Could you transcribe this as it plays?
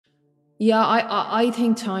Yeah, I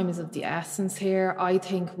think time is of the essence here. I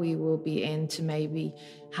think we will be into maybe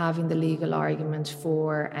having the legal argument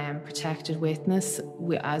for protected witness.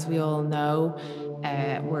 As we all know,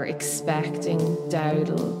 we're expecting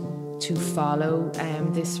Dowdall to follow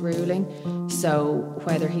this ruling. So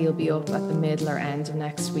whether he'll be up at the middle or end of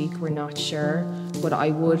next week, we're not sure. But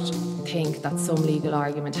I would think that some legal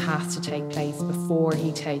argument has to take place before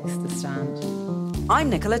he takes the stand.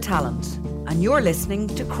 I'm Nicola Tallant, and you're listening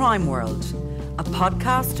to Crime World, a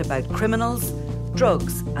podcast about criminals,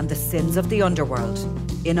 drugs and the sins of the underworld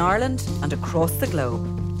in Ireland and across the globe.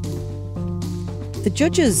 The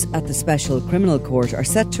judges at the Special Criminal Court are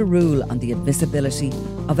set to rule on the admissibility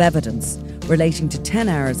of evidence relating to 10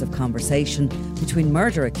 hours of conversation between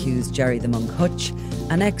murder-accused Gerry the Monk Hutch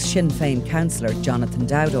and ex-Sinn Féin councillor Jonathan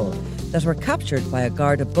Dowdall that were captured by a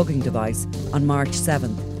Garda bugging device on March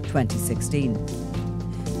 7, 2016.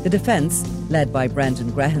 The defence, led by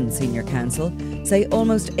Brendan Grehan, Senior Counsel, say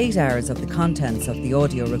almost 8 hours of the contents of the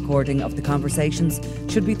audio recording of the conversations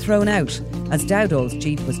should be thrown out, as Dowdall's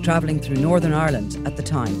Jeep was travelling through Northern Ireland at the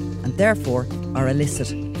time and therefore are illicit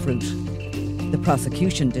fruit. The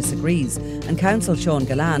prosecution disagrees, and counsel Sean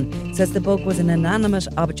Gallan says the bug was an inanimate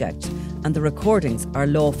object and the recordings are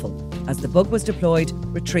lawful, as the bug was deployed,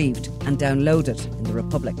 retrieved and downloaded in the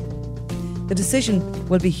Republic. The decision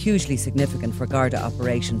will be hugely significant for Garda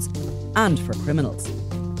operations and for criminals.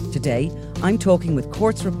 Today, I'm talking with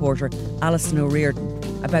Courts reporter Alison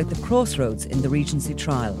O'Riordan about the crossroads in the Regency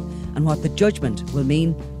trial and what the judgment will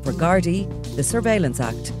mean for Gardaí, the Surveillance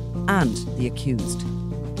Act and the accused.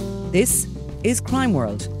 This is Crime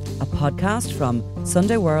World, a podcast from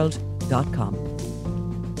SundayWorld.com.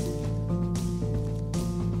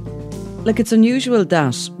 Look, it's unusual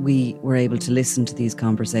that we were able to listen to these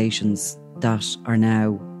conversations that are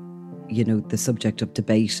now, you know, the subject of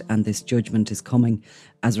debate, and this judgment is coming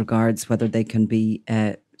as regards whether they can be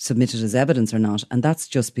submitted as evidence or not. And that's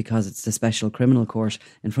just because it's the Special Criminal Court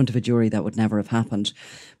in front of a jury. That would never have happened.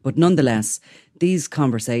 But nonetheless, these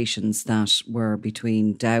conversations that were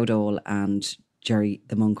between Dowdall and Gerry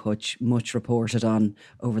the Monk Hutch, much reported on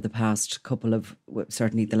over the past couple of,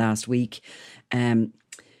 certainly the last week,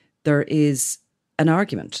 there is an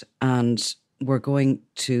argument, and we're going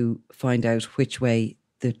to find out which way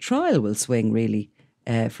the trial will swing, really,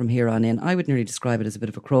 from here on in. I would nearly describe it as a bit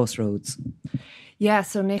of a crossroads. Yeah,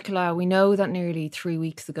 so Nicola, we know that nearly 3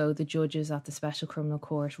 weeks ago, the judges at the Special Criminal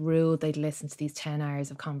Court ruled they'd listen to these 10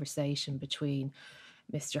 hours of conversation between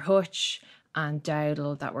Mr Hutch and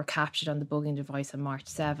Dowdall that were captured on the bugging device on March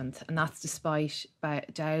 7th. And that's despite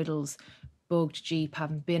Dowdall's bugged Jeep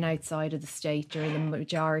having been outside of the state during the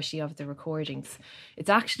majority of the recordings. It's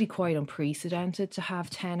actually quite unprecedented to have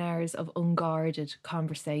 10 hours of unguarded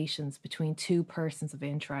conversations between two persons of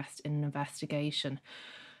interest in an investigation.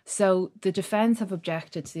 So the defence have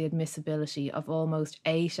objected to the admissibility of almost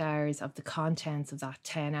 8 hours of the contents of that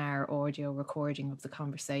 10-hour audio recording of the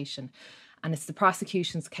conversation. And it's the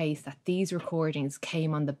prosecution's case that these recordings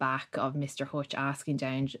came on the back of Mr Hutch asking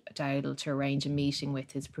Dowdall to arrange a meeting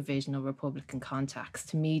with his provisional Republican contacts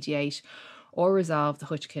to mediate or resolve the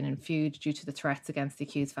Hutch-Kinnan feud due to the threats against the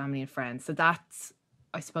accused family and friends. So that's,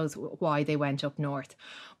 I suppose, why they went up north.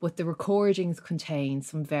 But the recordings contain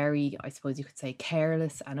some very, I suppose you could say,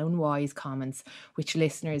 careless and unwise comments, which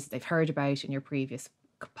listeners, they've heard about in your previous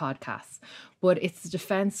podcasts. But it's the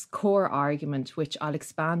defence core argument, which I'll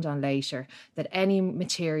expand on later, that any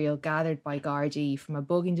material gathered by Gardaí from a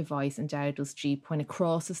bugging device in Dowdall's Jeep when it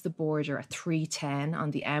crosses the border at 3:10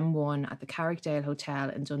 on the M1 at the Carrickdale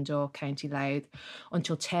Hotel in Dundalk, County Louth,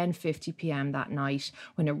 until 10:50pm that night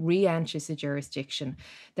when it re-enters the jurisdiction,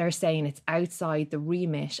 they're saying it's outside the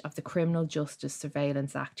remit of the Criminal Justice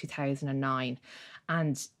Surveillance Act 2009,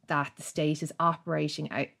 and that the state is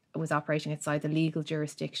was operating outside the legal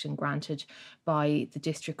jurisdiction granted by the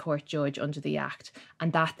district court judge under the Act,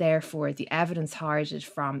 and that therefore the evidence harvested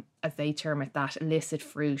from, as they term it, that illicit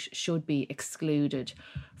fruit should be excluded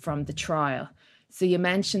from the trial. So you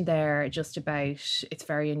mentioned there just about it's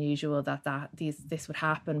very unusual that this would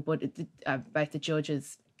happen, but about the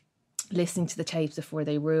judges listening to the tapes before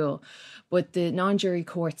they rule. But the non-jury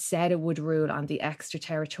court said it would rule on the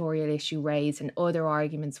extraterritorial issue raised and other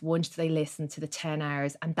arguments once they listened to the 10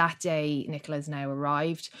 hours. And that day, Nicola, has now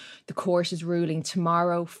arrived. The court is ruling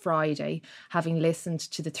tomorrow, Friday, having listened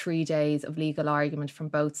to the 3 days of legal argument from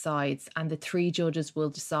both sides. And the three judges will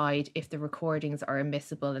decide if the recordings are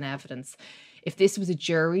admissible in evidence. If this was a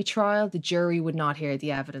jury trial, the jury would not hear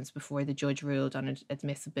the evidence before the judge ruled on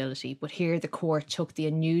admissibility. But here the court took the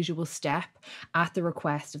unusual step at the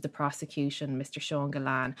request of the prosecution, Mr. Sean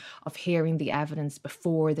Gillan, of hearing the evidence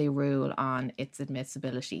before they rule on its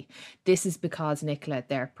admissibility. This is because, Nicola,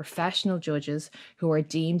 they're professional judges who are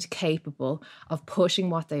deemed capable of putting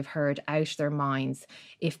what they've heard out their minds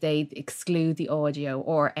if they exclude the audio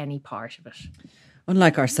or any part of it.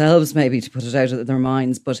 Unlike ourselves, maybe, to put it out of their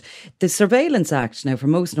minds. But the Surveillance Act, now for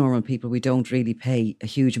most normal people, we don't really pay a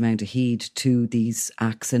huge amount of heed to these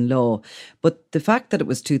acts in law. But the fact that it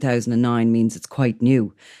was 2009 means it's quite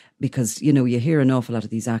new. Because, you know, you hear an awful lot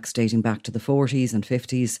of these acts dating back to the 40s and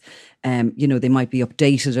 50s. You know, they might be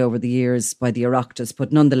updated over the years by the Oireachtas,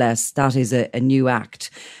 but nonetheless, that is a new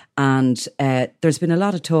act. And there's been a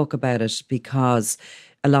lot of talk about it because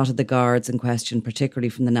a lot of the guards in question, particularly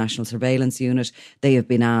from the National Surveillance Unit, they have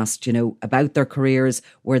been asked, you know, about their careers.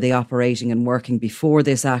 Were they operating and working before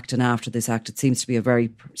this act and after this act? It seems to be a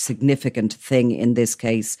very significant thing in this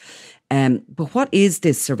case. But what is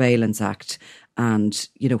this Surveillance Act? And,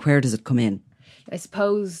 you know, where does it come in? I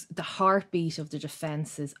suppose the heartbeat of the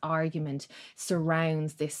defence's argument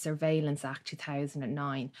surrounds this Surveillance Act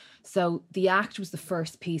 2009. So the Act was the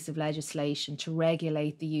first piece of legislation to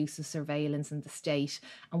regulate the use of surveillance in the state.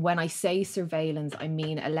 And when I say surveillance, I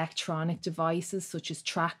mean electronic devices such as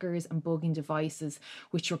trackers and bugging devices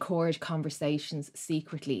which record conversations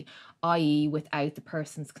secretly, i.e. without the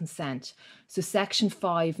person's consent. So Section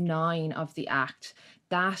 5(9) of the Act,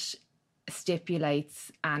 that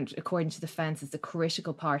stipulates, and according to the defence is the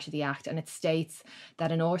critical part of the Act, and it states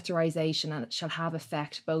that an authorisation shall have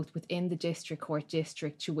effect both within the district court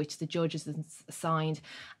district to which the judge is assigned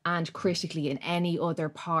and critically in any other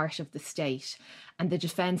part of the state. And the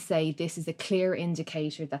defence say this is a clear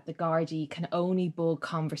indicator that the Gardaí can only bug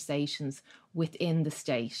conversations within the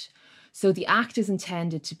state. So the Act is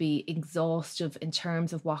intended to be exhaustive in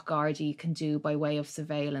terms of what Gardaí can do by way of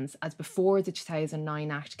surveillance. As before the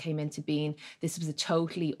 2009 Act came into being, this was a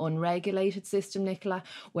totally unregulated system, Nicola,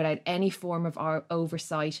 without any form of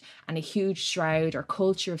oversight, and a huge shroud or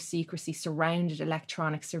culture of secrecy surrounded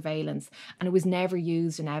electronic surveillance, and it was never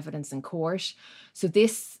used in evidence in court. So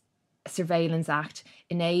this Surveillance Act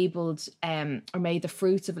enabled or made the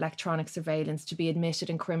fruits of electronic surveillance to be admitted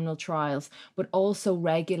in criminal trials, but also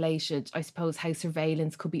regulated, I suppose, how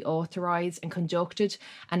surveillance could be authorised and conducted.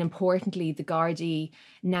 And importantly, the Gardaí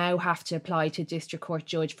now have to apply to a district court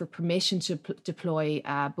judge for permission to deploy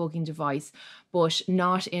a bugging device, but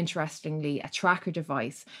not, interestingly, a tracker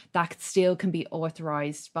device that still can be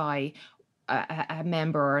authorised by a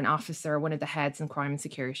member or an officer, one of the heads in crime and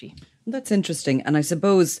security. That's interesting. And I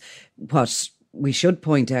suppose what we should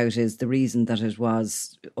point out is the reason that it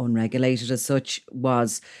was unregulated as such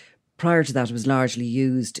was prior to that it was largely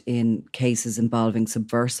used in cases involving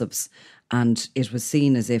subversives. And it was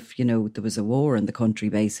seen as if, you know, there was a war in the country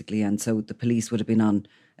basically. And so the police would have been on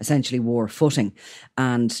essentially war footing.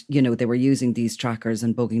 And, you know, they were using these trackers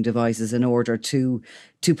and bugging devices in order to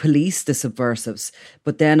police the subversives.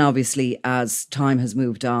 But then obviously as time has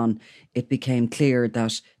moved on, it became clear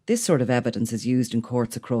that this sort of evidence is used in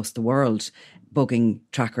courts across the world, bugging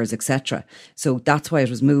trackers, etc. So that's why it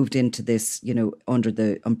was moved into this, you know, under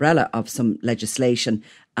the umbrella of some legislation,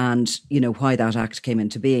 and, you know, why that act came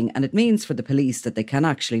into being. And it means for the police that they can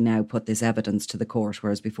actually now put this evidence to the court,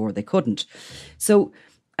 whereas before they couldn't. So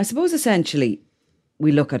I suppose essentially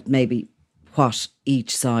we look at maybe what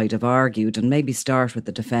each side have argued, and maybe start with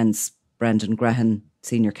the defence. Brendan Grehan,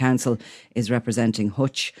 Senior Counsel, is representing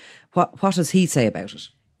Hutch. What does he say about it?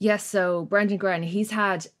 Yes, so Brendan Grehan, he's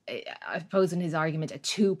had, I suppose in his argument, a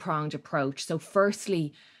two-pronged approach. So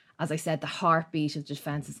firstly, as I said, the heartbeat of the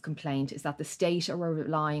defence's complaint is that the state are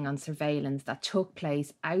relying on surveillance that took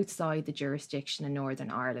place outside the jurisdiction in Northern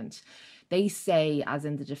Ireland. They say, as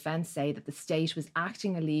in the defence say, that the state was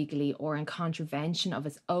acting illegally or in contravention of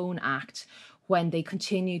its own act when they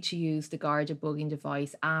continued to use the Garda bugging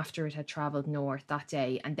device after it had travelled north that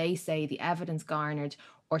day. And they say the evidence garnered,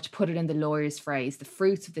 or to put it in the lawyer's phrase, the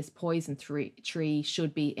fruits of this poison tree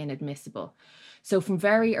should be inadmissible. So from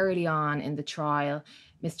very early on in the trial,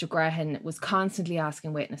 Mr. Grehan was constantly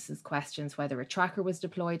asking witnesses questions whether a tracker was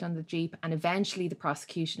deployed on the Jeep, and eventually the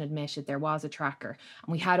prosecution admitted there was a tracker.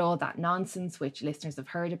 And we had all that nonsense, which listeners have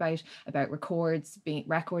heard about records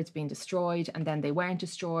being destroyed, and then they weren't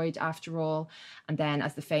destroyed after all. And then,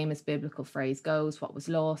 as the famous biblical phrase goes, what was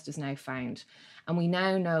lost is now found. And we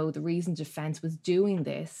now know the reason defence was doing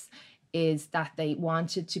this is that they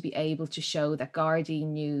wanted to be able to show that Gardaí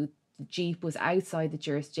knew the Jeep was outside the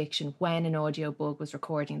jurisdiction when an audio bug was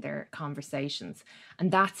recording their conversations.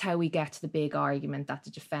 And that's how we get to the big argument that the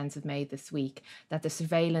defence have made this week, that the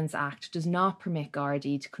Surveillance Act does not permit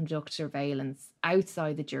Gardaí to conduct surveillance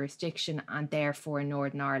outside the jurisdiction and therefore in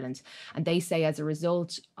Northern Ireland. And they say as a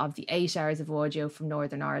result of the 8 hours of audio from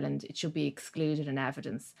Northern Ireland, it should be excluded in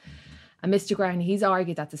evidence. And Mr. Graham, he's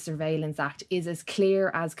argued that the Surveillance Act is as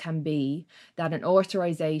clear as can be, that an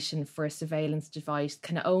authorisation for a surveillance device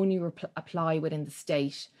can only apply within the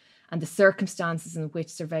state, and the circumstances in which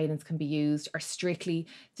surveillance can be used are strictly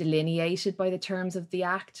delineated by the terms of the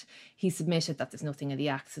Act. He submitted that there's nothing in the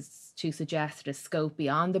Act to suggest a scope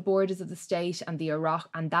beyond the borders of the state, and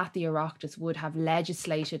that the Oireachtas would have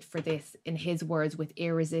legislated for this, in his words, with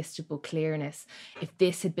irresistible clearness, if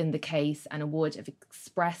this had been the case, and it would have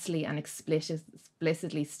expressly and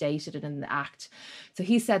explicitly stated it in the Act. So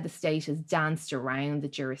he said the state has danced around the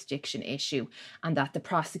jurisdiction issue, and that the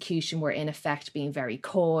prosecution were in effect being very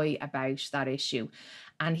coy about that issue.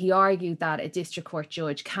 And he argued that a district court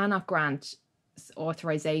judge cannot grant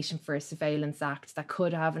authorisation for a surveillance act that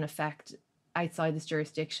could have an effect outside this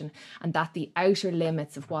jurisdiction, and that the outer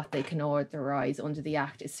limits of what they can authorise under the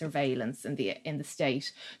Act is surveillance in the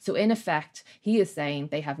state. So in effect, he is saying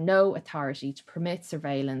they have no authority to permit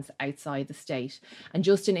surveillance outside the state. And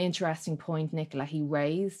just an interesting point, Nicola, he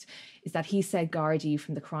raised is that he said Gardaí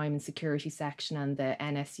from the Crime and Security Section and the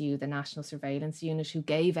NSU, the National Surveillance Unit, who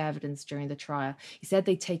gave evidence during the trial, he said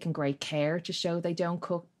they'd taken great care to show they don't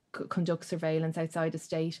conduct surveillance outside the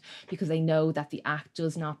state because they know that the Act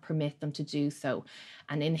does not permit them to do so.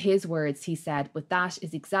 And in his words, he said, but that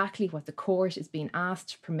is exactly what the court is being asked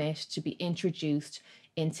to permit to be introduced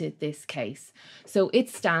into this case. So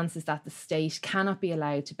its stance is that the state cannot be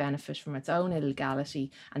allowed to benefit from its own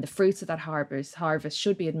illegality, and the fruits of that harvest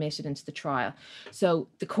should be admitted into the trial. So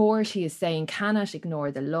the court, he is saying, cannot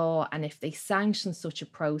ignore the law, and if they sanction such a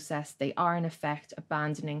process, they are in effect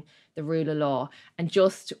abandoning the rule of law. And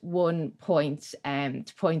just one point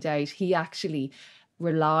to point out, he actually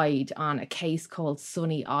relied on a case called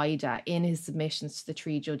Sunny Ida in his submissions to the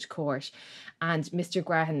three-judge court. And Mr.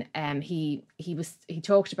 Graham, he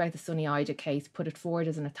talked about the Sunny Ida case, put it forward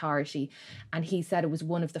as an authority, and he said it was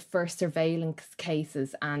one of the first surveillance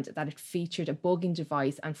cases and that it featured a bugging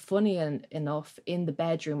device, and funny enough, in the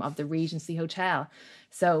bedroom of the Regency Hotel.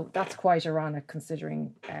 So that's quite ironic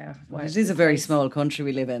considering... it is a very small country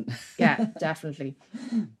we live in. Yeah, definitely.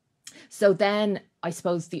 So then, I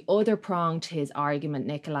suppose the other prong to his argument,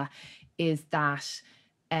 Nicola, is that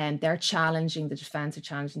the defence are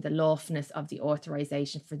challenging the lawfulness of the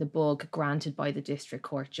authorisation for the bug granted by the district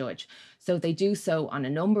court judge. So they do so on a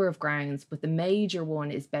number of grounds, but the major one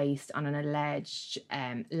is based on an alleged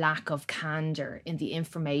lack of candour in the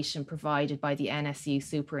information provided by the NSU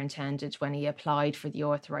superintendent when he applied for the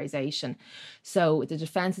authorisation. So the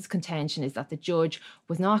defence's contention is that the judge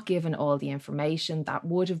was not given all the information that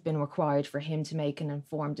would have been required for him to make an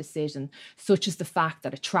informed decision, such as the fact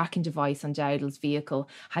that a tracking device on Dowdall's vehicle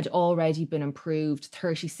had already been improved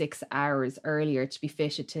 36 hours earlier to be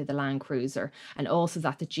fitted to the Land Cruiser, and also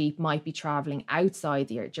that the Jeep might be travelling outside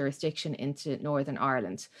the jurisdiction into Northern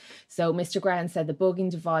Ireland. So Mr. Graham said the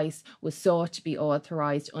bugging device was sought to be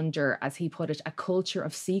authorised under, as he put it, a culture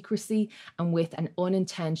of secrecy and with an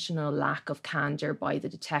unintentional lack of candour by the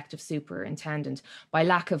detective superintendent. By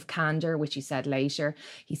lack of candour, which he said later,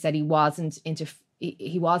 he said he wasn't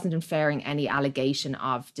inferring any allegation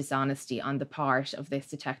of dishonesty on the part of this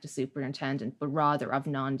detective superintendent, but rather of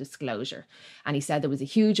non-disclosure. And he said there was a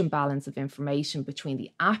huge imbalance of information between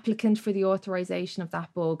the applicant for the authorisation of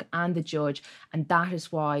that bug and the judge, and that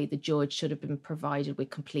is why the judge should have been provided with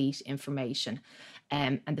complete information.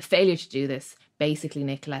 And the failure to do this, basically,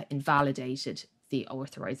 Nicola, invalidated the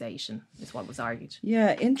authorisation, is what was argued.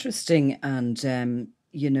 Yeah, interesting. And,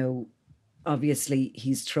 obviously,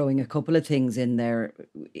 he's throwing a couple of things in there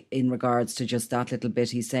in regards to just that little bit.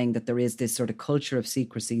 He's saying that there is this sort of culture of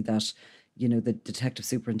secrecy that, the detective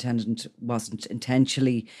superintendent wasn't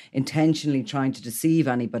intentionally trying to deceive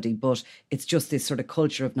anybody, but it's just this sort of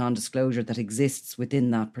culture of non-disclosure that exists within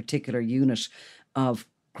that particular unit of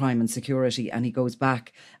crime and security. And he goes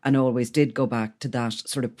back and always did go back to that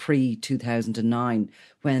sort of pre-2009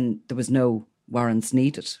 when there was no warrants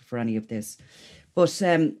needed for any of this. But,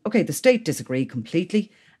 the state disagree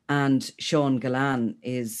completely, and Sean Gillan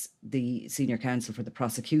is the senior counsel for the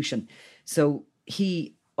prosecution. So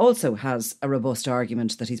he also has a robust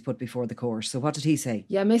argument that he's put before the court. So what did he say?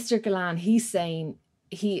 Yeah, Mr. Gillan, he's saying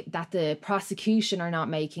that the prosecution are not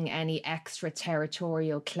making any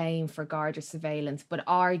extraterritorial claim for Garda surveillance, but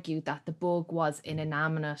argued that the bug was an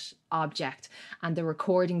inanimate object and the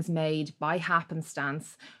recordings made by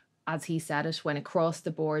happenstance as he said it, when it crossed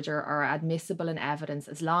the border are admissible in evidence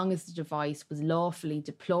as long as the device was lawfully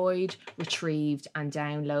deployed, retrieved and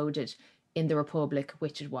downloaded in the Republic,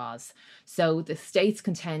 which it was. So the state's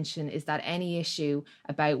contention is that any issue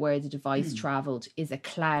about where the device travelled is a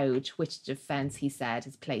cloud which the defence, he said,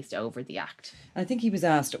 has placed over the act. I think he was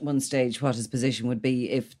asked at one stage what his position would be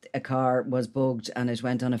if a car was bugged and it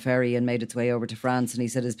went on a ferry and made its way over to France, and he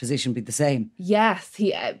said his position would be the same. Yes,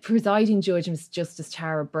 presiding judge, Justice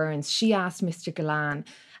Tara Burns, she asked Mr. Galan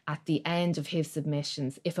at the end of his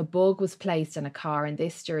submissions, if a bug was placed in a car in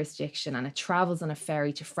this jurisdiction and it travels on a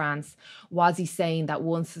ferry to France, was he saying that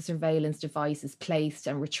once the surveillance device is placed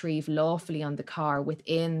and retrieved lawfully on the car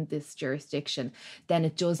within this jurisdiction, then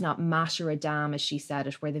it does not matter a damn, as she said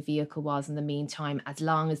it, where the vehicle was in the meantime, as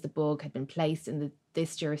long as the bug had been placed in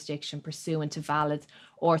this jurisdiction pursuant to valid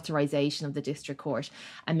authorisation of the district court.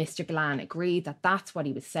 And Mr. Galan agreed that that's what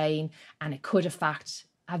he was saying, and it could in fact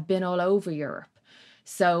have been all over Europe.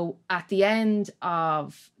 So at the end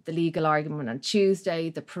of the legal argument on Tuesday,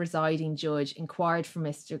 the presiding judge inquired from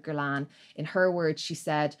Mr. Galan. In her words, she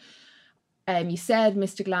said, you said,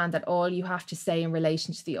 Mr. Galan, that all you have to say in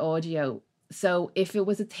relation to the audio. So if it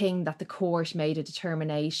was a thing that the court made a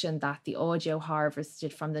determination that the audio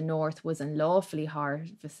harvested from the north was unlawfully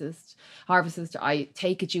harvested, I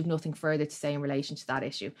take it you've nothing further to say in relation to that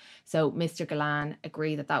issue. So Mr. Galan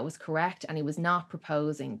agreed that that was correct, and he was not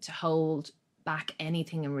proposing to hold back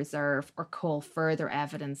anything in reserve or call further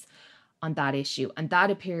evidence on that issue. And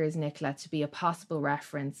that appears, Nicola, to be a possible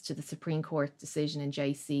reference to the Supreme Court decision in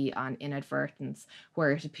JC on inadvertence,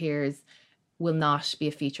 where it appears will not be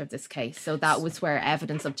a feature of this case. So that was where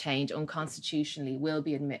evidence obtained unconstitutionally will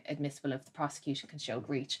be admissible if the prosecution can show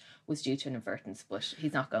breach was due to inadvertence, but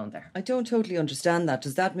he's not going there. I don't totally understand that.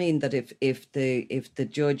 Does that mean that if the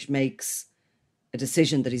judge makes a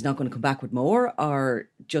decision that he's not going to come back with more, or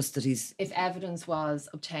just that he's... If evidence was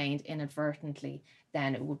obtained inadvertently,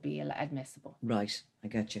 then it would be admissible. Right, I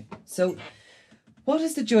get you. So what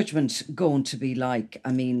is the judgment going to be like?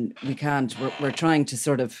 I mean, we're trying to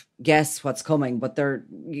sort of guess what's coming, but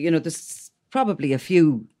there's probably a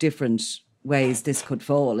few different ways this could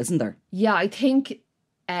fall, isn't there? Yeah, I think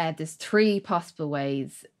there's three possible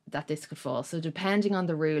ways that this could fall. So depending on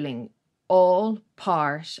the ruling, all,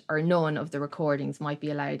 part or none of the recordings might be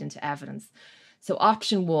allowed into evidence. So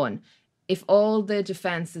option one, if all the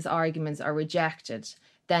defence's arguments are rejected,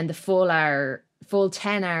 then the full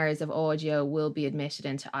 10 hours of audio will be admitted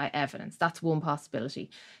into evidence. That's one possibility.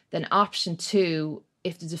 Then option two,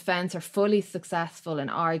 if the defence are fully successful in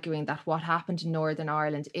arguing that what happened in Northern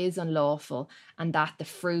Ireland is unlawful and that the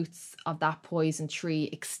fruits of that poison tree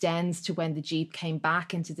extends to when the Jeep came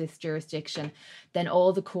back into this jurisdiction, then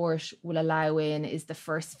all the court will allow in is the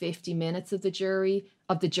first 50 minutes of the journey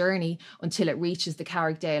until it reaches the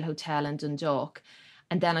Carrickdale Hotel in Dundalk.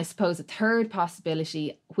 And then I suppose a third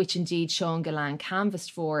possibility, which indeed Sean Galan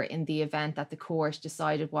canvassed for in the event that the court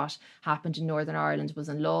decided what happened in Northern Ireland was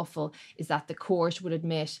unlawful, is that the court would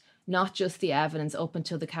admit not just the evidence up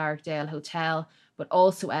until the Carrickdale Hotel, but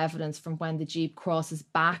also evidence from when the Jeep crosses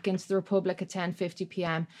back into the Republic at 10:50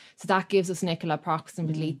 p.m. So that gives us, Nicola,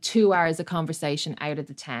 approximately 2 hours of conversation out of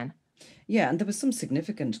the 10. Yeah, and there was some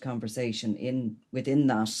significant conversation within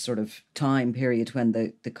that sort of time period when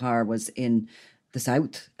the car was in the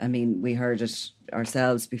south. I mean, we heard it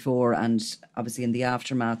ourselves before, and obviously in the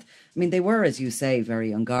aftermath. I mean, they were, as you say,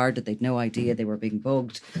 very unguarded. They'd no idea they were being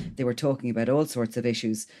bugged. They were talking about all sorts of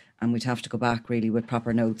issues, and we'd have to go back really with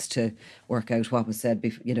proper notes to work out what was said,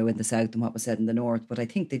 in the south and what was said in the north. But I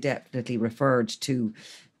think they definitely referred to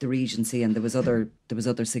the Regency, and there was other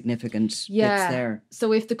significant bits there.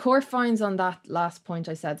 So if the court finds on that last point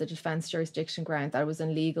I said, the defence jurisdiction ground, that it was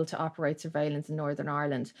illegal to operate surveillance in Northern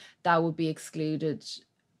Ireland, that would be excluded,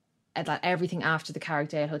 that everything after the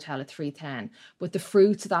Carrickdale Hotel at 3:10. But the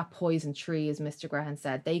fruits of that poison tree, as Mr. Graham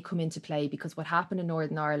said, they come into play because what happened in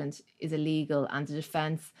Northern Ireland is illegal, and the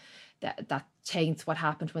defence that taints what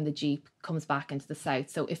happened when the Jeep comes back into the south.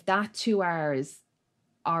 So if that 2 hours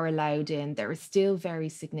are allowed in, there is still very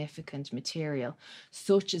significant material,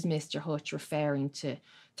 such as Mr. Hutch referring to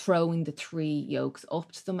throwing the 3 yolks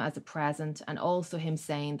up to them as a present, and also him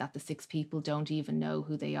saying that the 6 people don't even know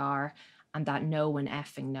who they are and that no one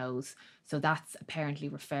effing knows. So that's apparently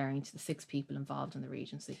referring to the 6 people involved in the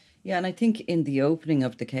Regency. Yeah, and I think in the opening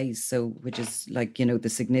of the case, which is like, the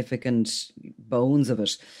significant bones of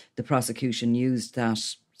it, the prosecution used that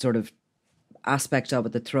sort of aspect of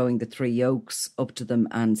it, the throwing the 3 yolks up to them,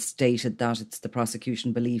 and stated that it's the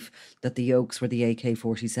prosecution belief that the yolks were the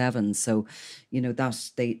AK-47s. So,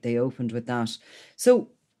 that they opened with that. So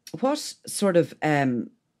what sort of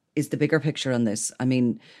is the bigger picture on this? I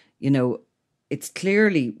mean, It's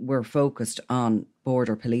clearly we're focused on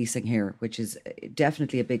border policing here, which is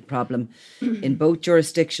definitely a big problem in both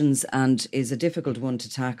jurisdictions and is a difficult one to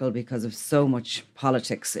tackle because of so much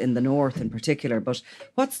politics in the north in particular. But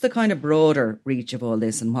what's the kind of broader reach of all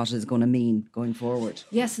this and what is going to mean going forward?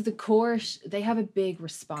 Yes, so the court, they have a big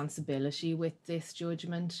responsibility with this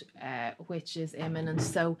judgment, which is imminent.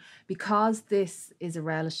 So because this is a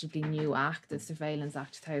relatively new act, the Surveillance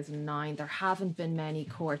Act 2009, there haven't been many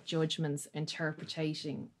court judgments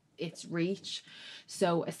interpreting its reach.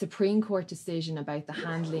 So a Supreme Court decision about the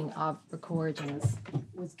handling of recordings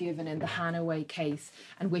was given in the Hanaway case,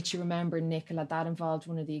 and which, you remember, Nicola, that involved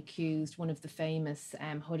one of the accused, one of the famous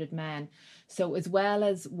hooded men. So as well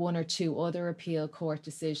as one or two other appeal court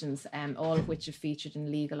decisions, all of which have featured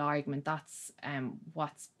in legal argument, that's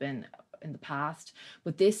what's been in the past.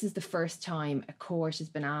 But this is the first time a court has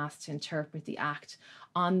been asked to interpret the Act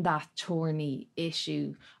on that thorny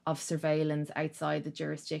issue of surveillance outside the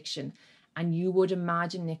jurisdiction. And you would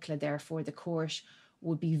imagine, Nicola, therefore, the court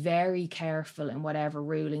would be very careful in whatever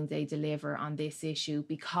ruling they deliver on this issue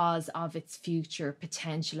because of its future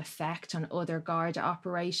potential effect on other Garda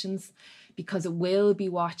operations, because it will be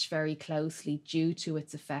watched very closely due to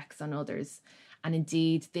its effects on others. And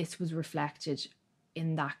indeed, this was reflected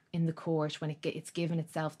in the court when it's given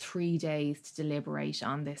itself 3 days to deliberate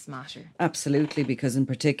on this matter. Absolutely, because in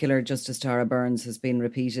particular, Justice Tara Burns has been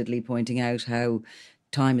repeatedly pointing out how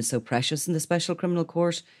time is so precious in the Special Criminal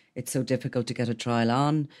Court. It's so difficult to get a trial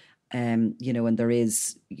on. And there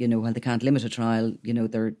is, while they can't limit a trial,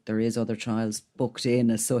 there is other trials booked in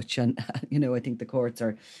as such. And, I think the courts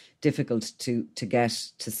are difficult to get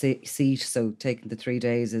to seat. So taking the 3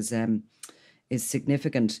 days is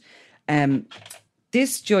significant.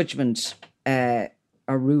 This judgment, or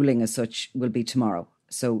ruling as such, will be tomorrow.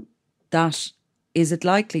 So is it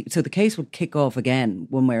likely, so the case will kick off again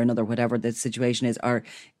one way or another, whatever the situation is, or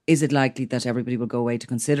is it likely that everybody will go away to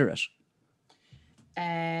consider it?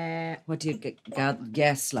 What do you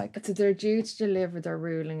guess? So they're due to deliver their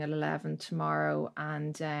ruling at 11 tomorrow,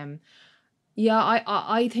 and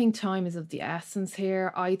I think time is of the essence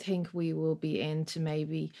here. I think we will be into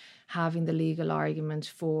maybe having the legal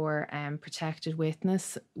argument for protected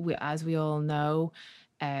witness. As we all know,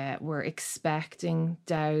 we're expecting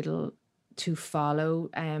Dowdall to follow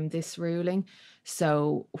this ruling.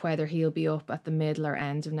 So whether he'll be up at the middle or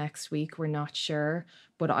end of next week, we're not sure.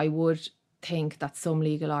 But I would think that some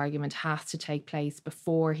legal argument has to take place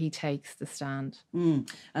before he takes the stand.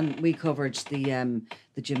 And we covered the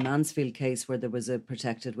Jim Mansfield case where there was a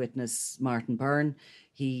protected witness, Martin Byrne.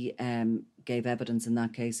 He gave evidence in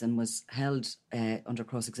that case and was held under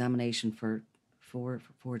cross-examination for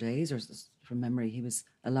four days, or from memory, he was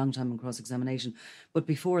a long time in cross-examination. But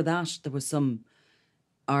before that, there was some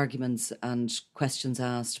arguments and questions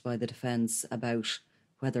asked by the defence about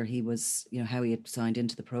whether he was, how he had signed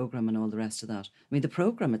into the programme and all the rest of that. I mean, the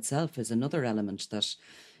programme itself is another element that,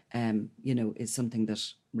 is something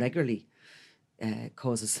that regularly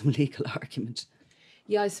causes some legal argument.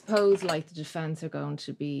 Yeah, I suppose the defence are going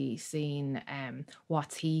to be seeing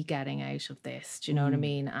what's he getting out of this, do you know what I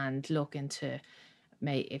mean? And look into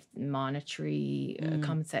if monetary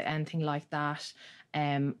compensate, anything like that.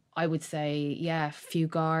 I would say, a few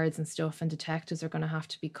guards and stuff and detectives are going to have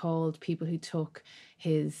to be called, people who took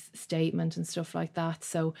his statement and stuff like that.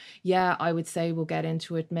 So, I would say we'll get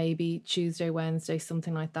into it maybe Tuesday, Wednesday,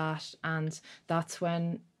 something like that. And that's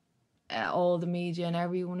when all the media and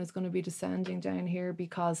everyone is going to be descending down here,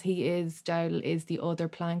 because Dowdall is the other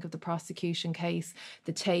plank of the prosecution case.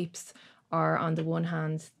 The tapes are, on the one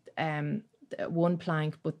hand, one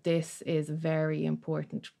plank, but this is a very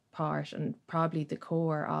important part and probably the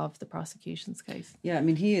core of the prosecution's case. Yeah, I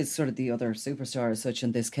mean, he is sort of the other superstar as such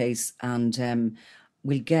in this case, and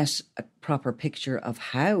we'll get a proper picture of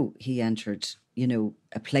how he entered,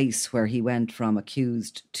 a place where he went from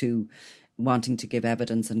accused to wanting to give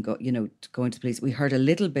evidence and going to police. We heard a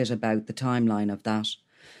little bit about the timeline of that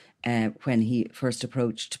when he first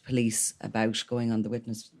approached police about going on the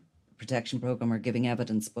witness protection programme or giving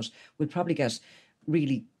evidence, but we'll probably get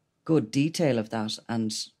really good detail of that,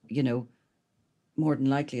 and more than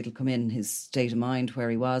likely it'll come in his state of mind, where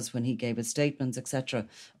he was when he gave his statements, etc.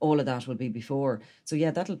 All of that will be before. So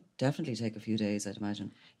that'll definitely take a few days, I'd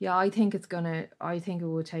imagine. Yeah, I think it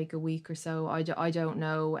will take a week or so. I don't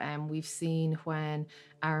know. We've seen when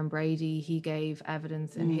Aaron Brady, he gave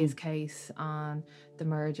evidence in his case on the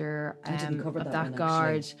murder of that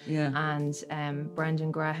guard. Yeah. And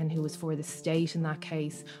Brendan Grehan, who was for the state in that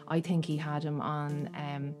case, I think he had him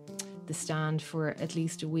on the stand for at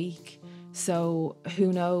least a week. So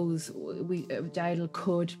who knows? Dowdall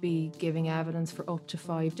could be giving evidence for up to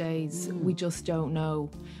 5 days. We just don't know.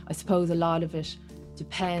 I suppose a lot of it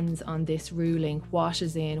depends on this ruling, what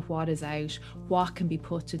is in, what is out, what can be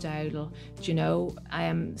put to Dowdall, do you know?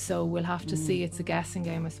 So we'll have to see. It's a guessing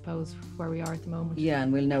game, I suppose, where we are at the moment. Yeah,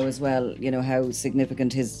 and we'll know as well, you know, how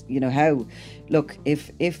significant his, you know, how, look,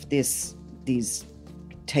 if these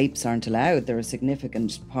tapes aren't allowed, they're a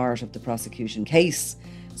significant part of the prosecution case.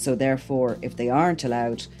 So therefore, if they aren't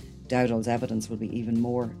allowed, Dowdall's evidence will be even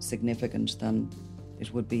more significant than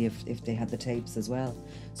it would be if they had the tapes as well.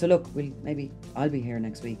 So look, I'll be here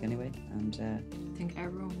next week anyway, and I think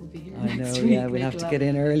everyone will be here I next know, week. yeah, we'll have to get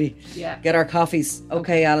in early. Yeah. Get our coffees.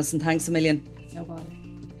 Okay, Alison, thanks a million. No bother.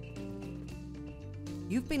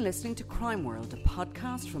 You've been listening to Crime World, a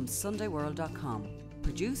podcast from SundayWorld.com,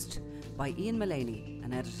 produced by Ian Mullaney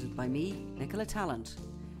and edited by me, Nicola Tallant.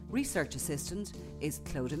 Research assistant is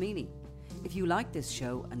Claude Amini. If you like this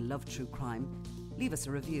show and love true crime, leave us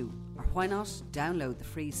a review, or why not download the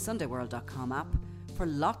free SundayWorld.com app for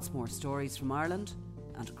lots more stories from Ireland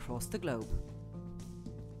and across the globe.